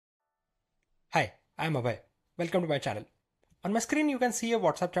I am Abhay. Welcome to my channel. On my screen, you can see a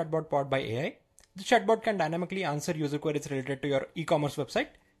WhatsApp chatbot powered by AI. The chatbot can dynamically answer user queries related to your e-commerce website.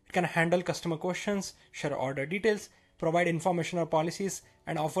 It can handle customer questions, share order details, provide information or policies,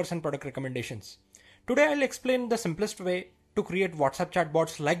 and offers and product recommendations. Today, I'll explain the simplest way to create WhatsApp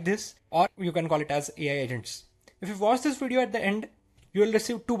chatbots like this, or you can call it as AI agents. If you watch this video at the end, you will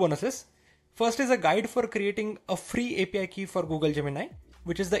receive two bonuses. First is a guide for creating a free API key for Google Gemini,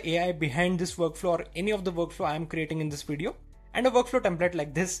 which is the AI behind this workflow or any of the workflow I am creating in this video, and a workflow template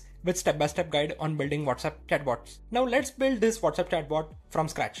like this with step-by-step guide on building WhatsApp chatbots. Now let's build this WhatsApp chatbot from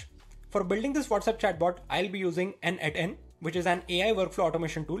scratch. For building this WhatsApp chatbot, I'll be using n8n, which is an AI workflow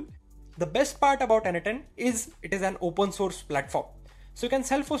automation tool. The best part about n8n is it is an open source platform. So you can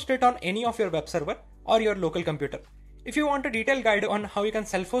self-host it on any of your web server or your local computer. If you want a detailed guide on how you can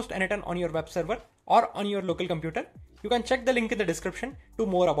self-host n8n on your web server or on your local computer, you can check the link in the description to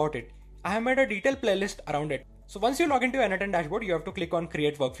more about it. I have made a detailed playlist around it. So once you log into n8n dashboard, you have to click on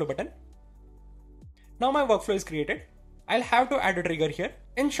create workflow button. Now my workflow is created. I'll have to add a trigger here.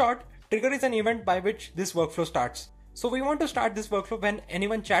 In short, trigger is an event by which this workflow starts. So we want to start this workflow when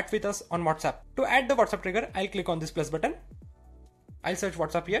anyone chats with us on WhatsApp. To add the WhatsApp trigger, I'll click on this plus button. I'll search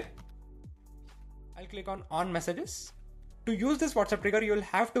WhatsApp here. I'll click on messages. To use this WhatsApp trigger, you'll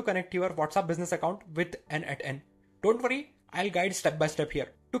have to connect your WhatsApp business account with n8n. Don't worry, I'll guide step by step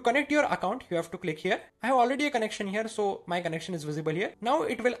here. To connect your account, you have to click here. I have already a connection here, so my connection is visible here. Now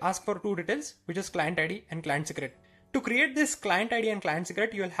it will ask for two details, which is client ID and client secret. To create this client ID and client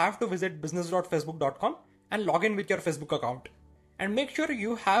secret, you'll have to visit business.facebook.com and log in with your Facebook account. And make sure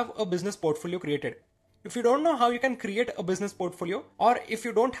you have a business portfolio created. If you don't know how you can create a business portfolio, or if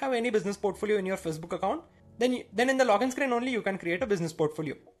you don't have any business portfolio in your Facebook account, then in the login screen only you can create a business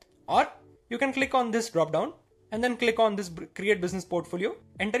portfolio. Or you can click on this drop down and then click on this create business portfolio,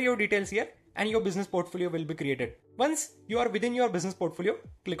 enter your details here, and your business portfolio will be created. Once you are within your business portfolio,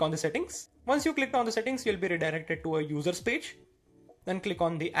 click on the settings. Once you click on the settings, you'll be redirected to a users page. Then click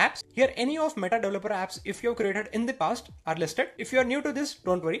on the apps. Here, any of Meta developer apps, if you have created in the past, are listed. If you are new to this,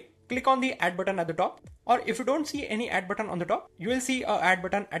 don't worry. Click on the add button at the top. Or if you don't see any add button on the top, you will see a add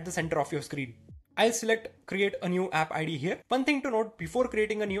button at the center of your screen. I'll select create a new app ID here. One thing to note, before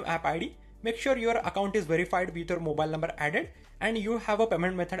creating a new app ID, make sure your account is verified with your mobile number added and you have a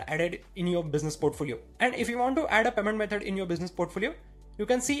payment method added in your business portfolio. And if you want to add a payment method in your business portfolio, you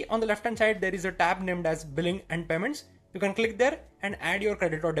can see on the left hand side there is a tab named as billing and payments. You can click there and add your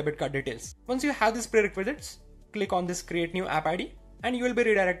credit or debit card details. Once you have these prerequisites, click on this create new app ID and you will be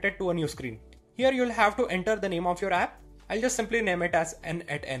redirected to a new screen. Here you'll have to enter the name of your app. I'll just simply name it as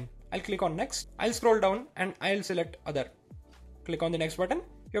n8n. I'll click on next. I'll scroll down and I'll select other. Click on the next button.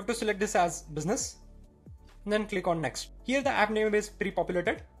 You have to select this as business. And then click on next. Here the app name is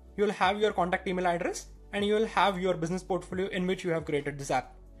pre-populated. You'll have your contact email address and you will have your business portfolio in which you have created this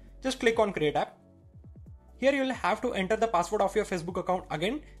app. Just click on create app. Here you'll have to enter the password of your Facebook account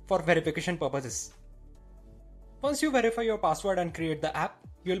again for verification purposes. Once you verify your password and create the app,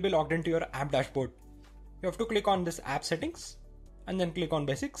 you'll be logged into your app dashboard. You have to click on this app settings and then click on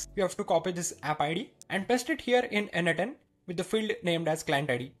basics. You have to copy this app ID and paste it here in n8n with the field named as client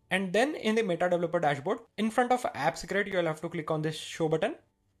ID. And then in the Meta developer dashboard, in front of app secret, you'll have to click on this show button.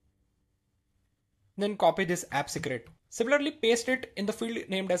 Then copy this app secret. Similarly, paste it in the field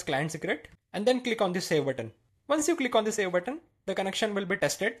named as client secret and then click on the save button. Once you click on the save button, the connection will be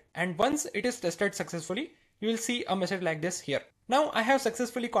tested. And once it is tested successfully, you will see a message like this here. Now I have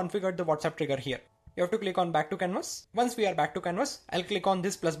successfully configured the WhatsApp trigger here. You have to click on back to canvas. Once we are back to canvas, I'll click on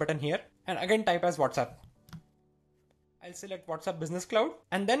this plus button here and again type as WhatsApp. I'll select WhatsApp Business Cloud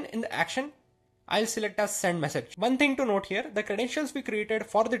and then in the action, I'll select as send message. One thing to note here, the credentials we created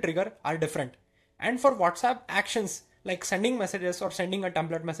for the trigger are different. And for WhatsApp actions like sending messages or sending a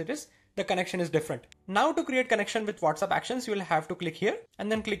template messages, the connection is different. Now to create connection with WhatsApp actions, you will have to click here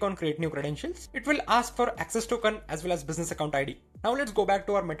and then click on create new credentials. It will ask for access token as well as business account ID. Now let's go back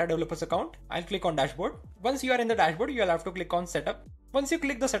to our Meta developers account. I'll click on dashboard. Once you are in the dashboard, you'll have to click on setup. Once you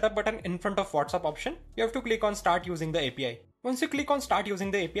click the setup button in front of WhatsApp option, you have to click on start using the API. Once you click on start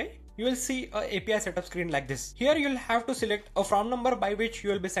using the API, you will see a API setup screen like this. Here you'll have to select a from number by which you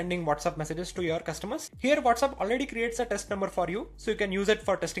will be sending WhatsApp messages to your customers. Here WhatsApp already creates a test number for you, so you can use it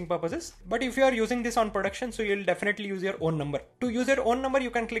for testing purposes. But if you are using this on production, so you'll definitely use your own number. To use your own number, you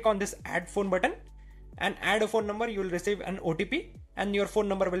can click on this add phone button and add a phone number. You will receive an OTP and your phone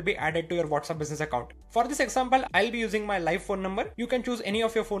number will be added to your WhatsApp business account. For this example, I'll be using my live phone number. You can choose any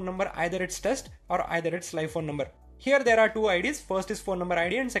of your phone number, either it's test or either it's live phone number. Here there are two IDs. First is phone number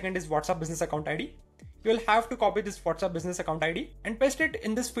ID and second is WhatsApp business account ID. you will have to copy this WhatsApp business account ID and paste it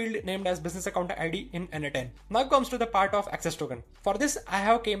in this field named as business account ID in n8n. Now comes to the part of access token. For this, I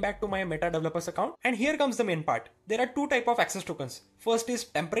have came back to my Meta developers account, and here comes the main part. There are two types of access tokens. First is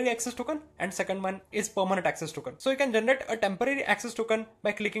temporary access token and second one is permanent access token. So you can generate a temporary access token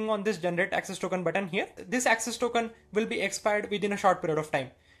by clicking on this generate access token button here. This access token will be expired within a short period of time.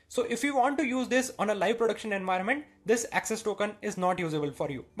 So if you want to use this on a live production environment, this access token is not usable for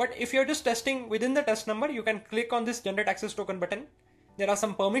you. But if you're just testing within the test number, you can click on this generate access token button. There are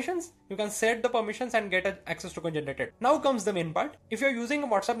some permissions. You can set the permissions and get an access token generated. Now comes the main part. If you're using a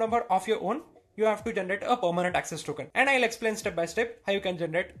WhatsApp number of your own, you have to generate a permanent access token. And I'll explain step by step how you can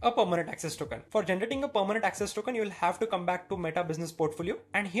generate a permanent access token. For generating a permanent access token, you will have to come back to Meta Business Portfolio.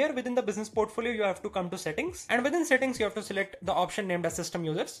 And here within the business portfolio, you have to come to settings. And within settings, you have to select the option named as system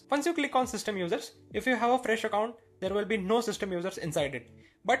users. Once you click on system users, if you have a fresh account, there will be no system users inside it.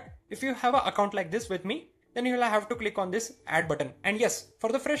 But if you have an account like this with me, then you will have to click on this add button. And yes,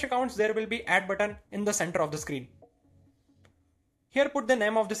 for the fresh accounts, there will be add button in the center of the screen. Here put the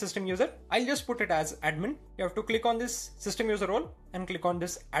name of the system user. I'll just put it as admin. You have to click on this system user role and click on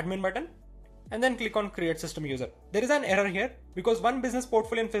this admin button and then click on create system user. There is an error here because one business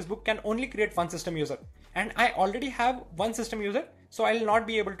portfolio in Facebook can only create one system user. And I already have one system user, so I'll not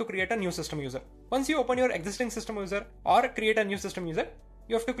be able to create a new system user. Once you open your existing system user or create a new system user,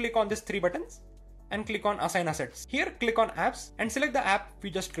 you have to click on these three buttons and click on assign assets. Here click on apps and select the app we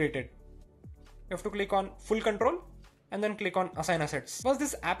just created. You have to click on full control and then click on assign assets. Once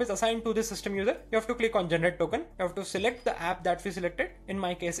this app is assigned to the system user, you have to click on generate token. You have to select the app that we selected. In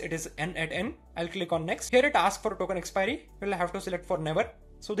my case, it is n8n. I'll click on next. Here it asks for token expiry. You'll have to select for never.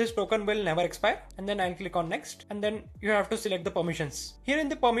 So this token will never expire. And then I'll click on next. And then you have to select the permissions. Here in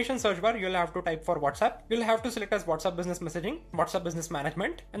the permission search bar, you'll have to type for WhatsApp. You'll have to select as WhatsApp business messaging, WhatsApp business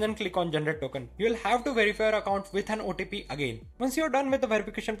management, and then click on generate token. You'll have to verify your account with an OTP again. Once you're done with the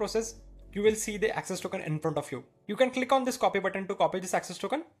verification process, you will see the access token in front of you. You can click on this copy button to copy this access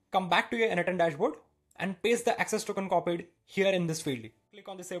token, come back to your n8n dashboard and paste the access token copied here in this field. Click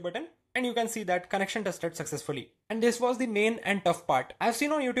on the save button and you can see that connection tested successfully. And this was the main and tough part. I've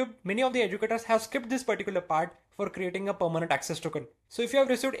seen on YouTube, many of the educators have skipped this particular part for creating a permanent access token. So if you have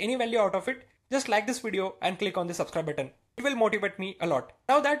received any value out of it, just like this video and click on the subscribe button. It will motivate me a lot.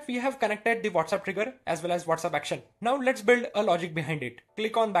 Now that we have connected the WhatsApp trigger as well as WhatsApp action, now let's build a logic behind it.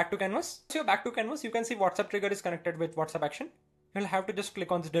 Click on back to canvas. Once you're back to canvas, you can see WhatsApp trigger is connected with WhatsApp action. You'll have to just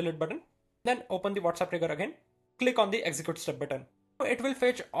click on the delete button. Then open the WhatsApp trigger again. Click on the execute step button. It will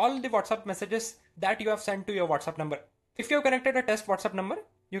fetch all the WhatsApp messages that you have sent to your WhatsApp number. If you have connected a test WhatsApp number,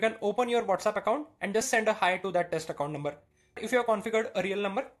 you can open your WhatsApp account and just send a hi to that test account number. If you have configured a real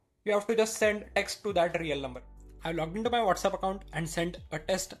number, you have to just send text to that real number. I've logged into my WhatsApp account and sent a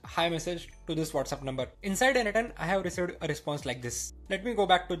test hi message to this WhatsApp number. Inside n8n, I have received a response like this. Let me go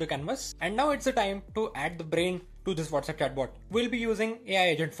back to the canvas. And now it's the time to add the brain to this WhatsApp chatbot. We'll be using AI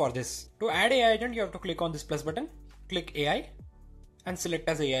agent for this. To add AI agent, you have to click on this plus button, click AI and select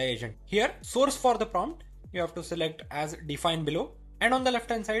as AI agent. Here, source for the prompt, you have to select as define below. And on the left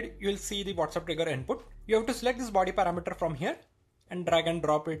hand side, you'll see the WhatsApp trigger input. You have to select this body parameter from here and drag and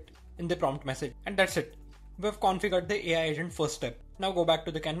drop it in the prompt message. And that's it. We have configured the AI agent first step. Now go back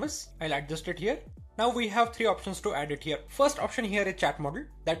to the canvas. I'll adjust it here. Now we have three options to add it here. First option here is chat model.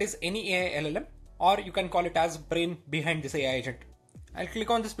 That is any AI LLM, or you can call it as brain behind this AI agent. I'll click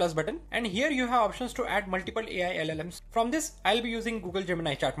on this plus button and here you have options to add multiple AI LLMs. From this, I'll be using Google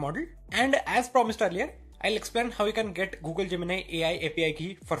Gemini chat model. And as promised earlier, I'll explain how you can get Google Gemini AI API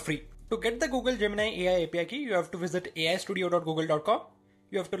key for free. To get the Google Gemini AI API key, you have to visit aistudio.google.com.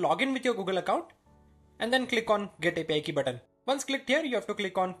 You have to log in with your Google account and then click on Get API Key button. Once clicked here, you have to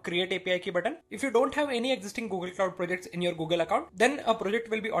click on Create API Key button. If you don't have any existing Google Cloud projects in your Google account, then a project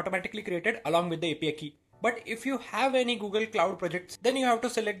will be automatically created along with the API key. But if you have any Google Cloud projects, then you have to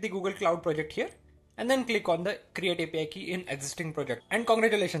select the Google Cloud project here and then click on the Create API Key in existing project. And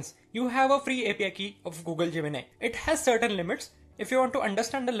congratulations, you have a free API key of Google Gemini. It has certain limits. If you want to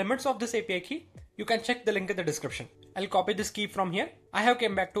understand the limits of this API key, you can check the link in the description. I'll copy this key from here. I have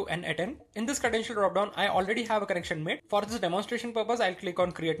came back to n8n. In this credential dropdown, I already have a connection made. For this demonstration purpose, I'll click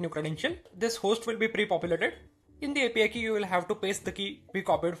on create new credential. This host will be pre-populated. In the API key, you will have to paste the key we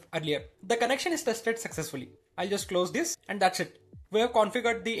copied earlier. The connection is tested successfully. I'll just close this and that's it. We have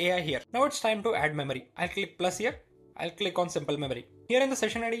configured the AI here. Now it's time to add memory. I'll click plus here. I'll click on simple memory. Here in the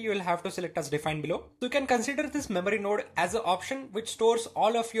session ID, you will have to select as define below. So you can consider this memory node as an option which stores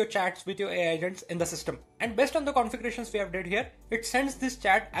all of your chats with your AI agents in the system. And based on the configurations we have did here, it sends this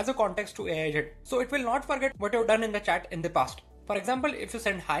chat as a context to AI agent. So it will not forget what you've done in the chat in the past. For example, if you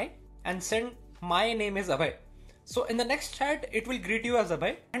send hi and send my name is Abhay. So in the next chat, it will greet you as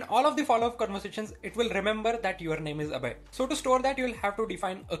Abhay, and all of the follow-up conversations, it will remember that your name is Abhay. So to store that, you'll have to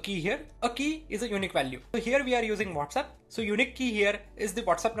define a key here. A key is a unique value. So here we are using WhatsApp. So unique key here is the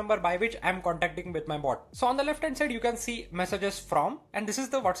WhatsApp number by which I'm contacting with my bot. So on the left-hand side, you can see messages from, and this is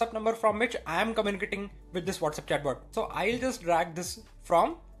the WhatsApp number from which I am communicating with this WhatsApp chatbot. So I'll just drag this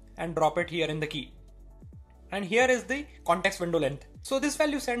from and drop it here in the key. And here is the context window length. So this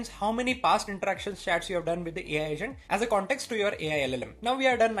value sends how many past interactions chats you have done with the AI agent as a context to your AI LLM. Now we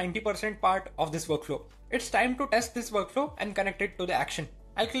are done 90% part of this workflow. It's time to test this workflow and connect it to the action.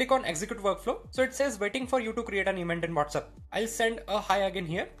 I'll click on execute workflow. So it says waiting for you to create an event in WhatsApp. I'll send a hi again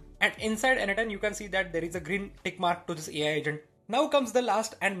here. And inside n8n, you can see that there is a green tick mark to this AI agent. Now comes the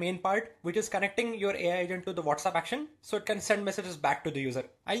last and main part, which is connecting your AI agent to the WhatsApp action so it can send messages back to the user.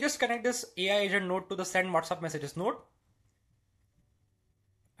 I'll just connect this AI agent node to the send WhatsApp messages node.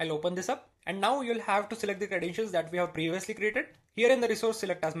 I'll open this up, and now you'll have to select the credentials that we have previously created. Here in the resource,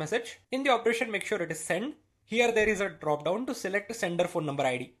 select as message. In the operation, make sure it is send. Here there is a drop down to select sender phone number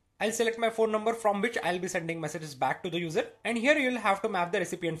ID. I'll select my phone number from which I'll be sending messages back to the user. And here you'll have to map the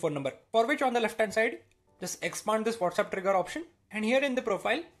recipient phone number, for which on the left hand side, just expand this WhatsApp trigger option. And here in the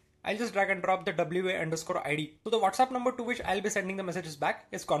profile, I'll just drag and drop the WA_ID. So the WhatsApp number to which I'll be sending the messages back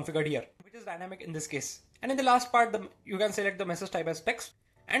is configured here, which is dynamic in this case. And in the last part, you can select the message type as text.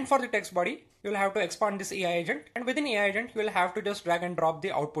 And for the text body, you'll have to expand this AI agent. And within AI agent, you'll have to just drag and drop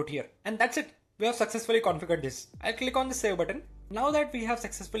the output here. And that's it. We have successfully configured this. I'll click on the save button. Now that we have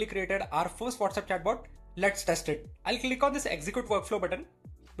successfully created our first WhatsApp chatbot, let's test it. I'll click on this execute workflow button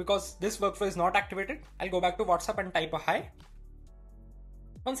because this workflow is not activated. I'll go back to WhatsApp and type a hi.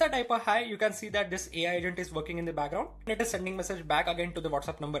 Once I type a hi, you can see that this AI agent is working in the background and it is sending message back again to the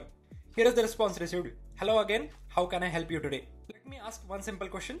WhatsApp number. Here is the response received. Hello again, how can I help you today? Let me ask one simple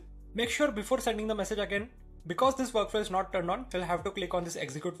question. Make sure before sending the message again, because this workflow is not turned on, you'll have to click on this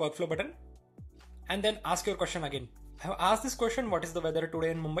execute workflow button and then ask your question again. I have asked this question, what is the weather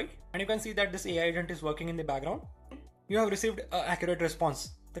today in Mumbai? And you can see that this AI agent is working in the background. You have received an accurate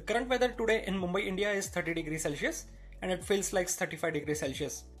response. The current weather today in Mumbai, India is 30 degrees Celsius. And it feels like 35 degrees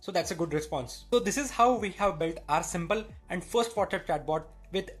Celsius. So that's a good response. So this is how we have built our simple and first WhatsApp chatbot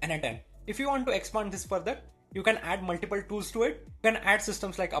with n8n. If you want to expand this further, you can add multiple tools to it. You can add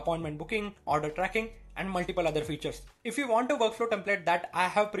systems like appointment booking, order tracking, and multiple other features. If you want a workflow template that I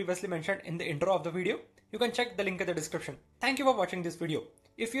have previously mentioned in the intro of the video, you can check the link in the description. Thank you for watching this video.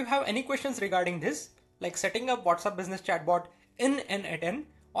 If you have any questions regarding this, like setting up WhatsApp business chatbot in n8n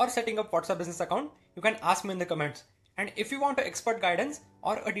or setting up WhatsApp business account, you can ask me in the comments. And if you want to expert guidance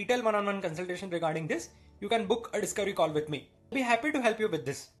or a detailed one-on-one consultation regarding this, you can book a discovery call with me. I'll be happy to help you with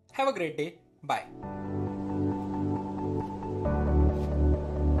this. Have a great day. Bye.